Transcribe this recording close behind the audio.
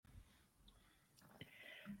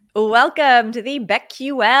Welcome to the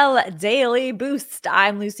BetQL Daily Boost.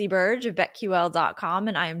 I'm Lucy Burge of BetQL.com,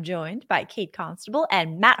 and I am joined by Kate Constable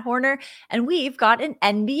and Matt Horner, and we've got an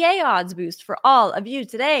NBA odds boost for all of you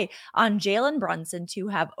today on Jalen Brunson to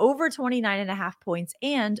have over 29.5 points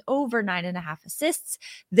and over 9.5 assists.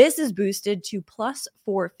 This is boosted to plus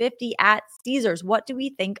 450 at Caesars. What do we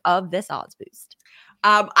think of this odds boost?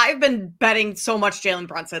 I've been betting so much Jalen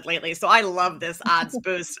Brunson lately, so I love this odds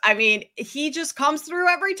boost. I mean, he just comes through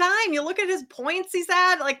every time. You look at his points he's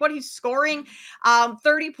had, like what he's scoring,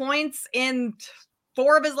 30 points in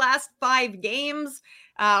 4 of his last 5 games.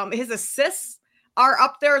 His assists are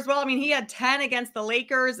up there as well. I mean, he had 10 against the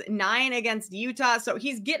Lakers, 9 against Utah, so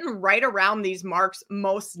he's getting right around these marks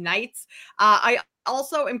most nights. I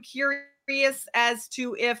also am curious as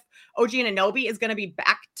to if OG Anunoby is going to be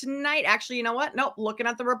back tonight. Actually, you know what? Nope. Looking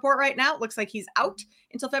at the report right now, it looks like he's out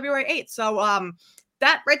until February 8th. So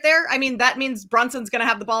that right there, I mean, that means Brunson's going to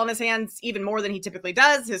have the ball in his hands even more than he typically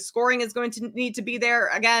does. His scoring is going to need to be there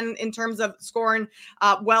again in terms of scoring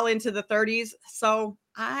well into the 30s. So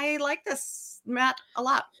I like this, Matt, a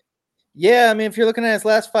lot. Yeah, I mean, if you're looking at his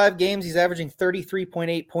last 5 games, he's averaging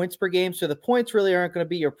 33.8 points per game. So the points really aren't going to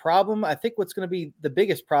be your problem. I think what's going to be the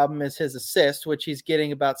biggest problem is his assist, which he's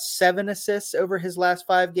getting about 7 assists over his last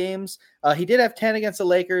 5 games. He did have 10 against the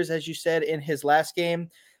Lakers, as you said, in his last game.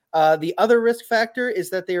 The other risk factor is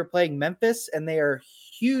that they are playing Memphis, and they are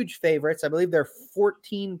huge favorites. I believe they're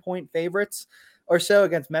 14-point favorites or so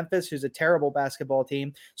against Memphis, who's a terrible basketball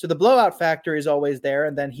team. So the blowout factor is always there,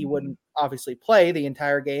 and then he wouldn't obviously play the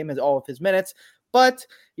entire game as all of his minutes, but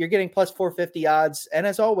you're getting plus 450 odds. And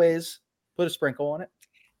as always, put a sprinkle on it.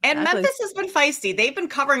 And exactly. Memphis has been feisty. They've been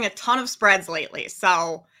covering a ton of spreads lately.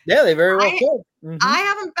 So yeah, they very well could. Mm-hmm. I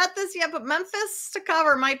haven't bet this yet, but Memphis to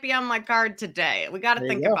cover might be on my card today. We got to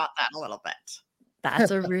think about that a little bit.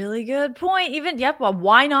 That's a really good point. Well,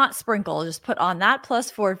 why not sprinkle? Just put on that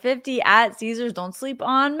plus 450 at Caesars. Don't sleep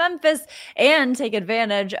on Memphis and take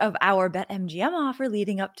advantage of our BetMGM offer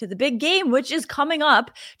leading up to the big game, which is coming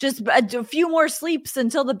up. Just a few more sleeps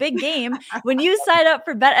until the big game. When you sign up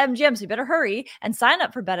for BetMGM, so you better hurry and sign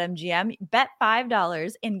up for BetMGM, bet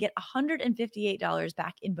 $5 and get $158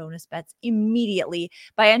 back in bonus bets immediately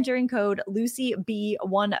by entering code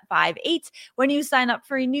LucyB158 when you sign up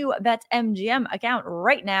for a new BetMGM account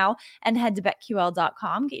right now, and head to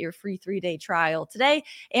betql.com, get your free 3-day trial today,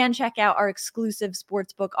 and check out our exclusive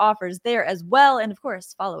sportsbook offers there as well. And of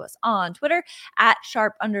course, follow us on Twitter at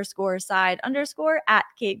 @sharp_side_ at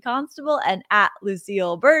Kate Constable and at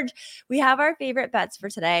Lucille Burge. We have our favorite bets for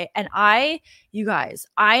today, and you guys,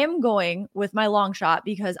 I am going with my long shot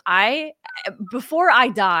because before I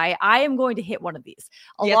die, I am going to hit one of these.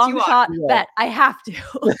 Long shot bet. I have to.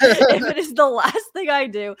 If it is the last thing I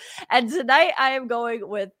do. And tonight I am going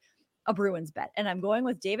with a Bruins bet, and I'm going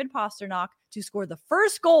with David Pastrnak to score the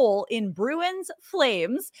first goal in Bruins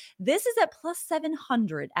Flames. This is at plus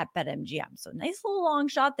 700 at BetMGM. So nice little long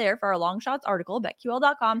shot there for our long shots article,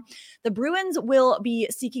 betql.com. The Bruins will be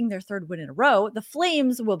seeking their 3rd win in a row. The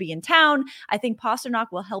Flames will be in town. I think Pastrnak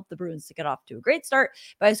will help the Bruins to get off to a great start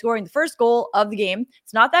by scoring the first goal of the game.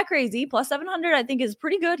 It's not that crazy. Plus 700, I think, is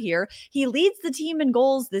pretty good here. He leads the team in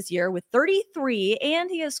goals this year with 33,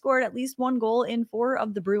 and he has scored at least 1 goal in 4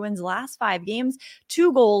 of the Bruins' last 5 games,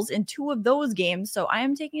 2 goals in 2 of those games. So I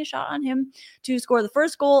am taking a shot on him to score the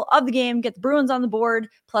first goal of the game, get the Bruins on the board,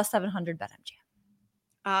 plus 700 BetMGM.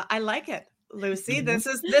 I like it, Lucy. This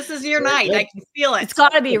is your night. I can feel it. It's got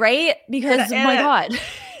to be, right? Because, oh my God.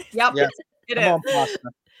 Yep, it is.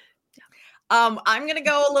 I'm going to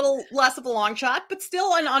go a little less of a long shot, but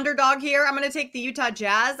still an underdog here. I'm going to take the Utah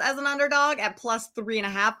Jazz as an underdog at plus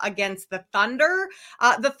 3.5 against the Thunder.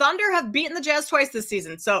 The Thunder have beaten the Jazz twice this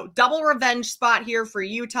season, so double revenge spot here for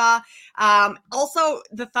Utah. Also,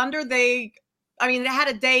 the Thunder, they had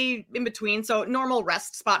a day in between, so normal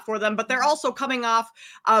rest spot for them, but they're also coming off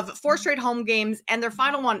of 4 straight home games, and their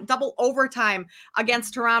final one, double overtime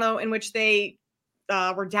against Toronto, in which they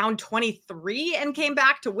were down 23 and came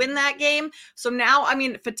back to win that game. So now,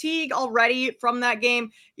 fatigue already from that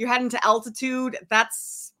game. You're heading to altitude.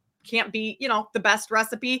 That's can't be, the best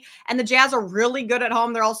recipe. And the Jazz are really good at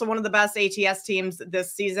home. They're also one of the best ATS teams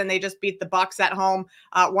this season. They just beat the Bucks at home,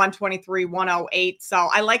 123-108. So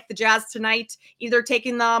I like the Jazz tonight, either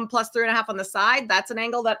taking them plus 3.5 on the side. That's an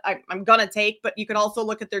angle that I'm going to take, but you could also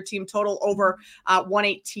look at their team total over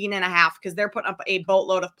 118.5 because they're putting up a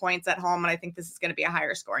boatload of points at home. And I think this is going to be a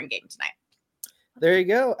higher scoring game tonight. There you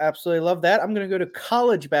go. Absolutely love that. I'm going to go to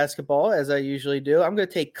college basketball as I usually do. I'm going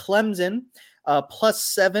to take Clemson plus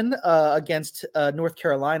 7 against North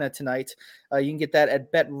Carolina tonight. You can get that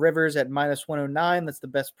at Bet Rivers at -109. That's the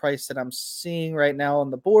best price that I'm seeing right now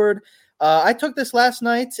on the board. I took this last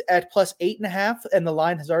night at +8.5, and the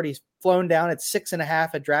line has already flown down at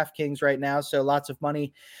 6.5 at DraftKings right now. So lots of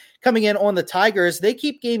money coming in on the Tigers. They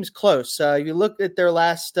keep games close. You look at their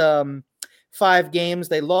last 5 games.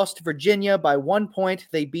 They lost to Virginia by 1 point.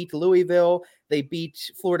 They beat Louisville. They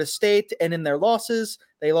beat Florida State. And in their losses,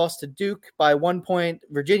 they lost to Duke by 1 point,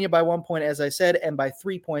 Virginia by 1 point, as I said, and by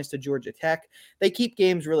 3 points to Georgia Tech. They keep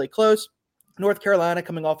games really close. North Carolina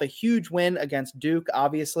coming off a huge win against Duke,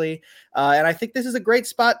 obviously. And I think this is a great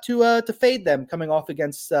spot to fade them coming off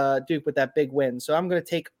against Duke with that big win. So I'm going to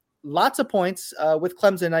take lots of points with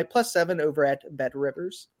Clemson at +7 over at Bet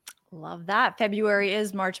Rivers. Love that. February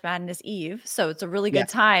is March Madness Eve, so it's a really good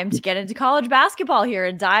time to get into college basketball here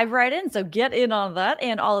and dive right in. So get in on that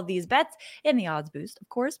and all of these bets and the odds boost, of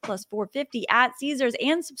course, +450 at Caesars,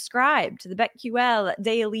 and subscribe to the BetQL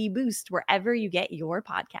Daily Boost wherever you get your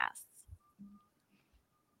podcasts.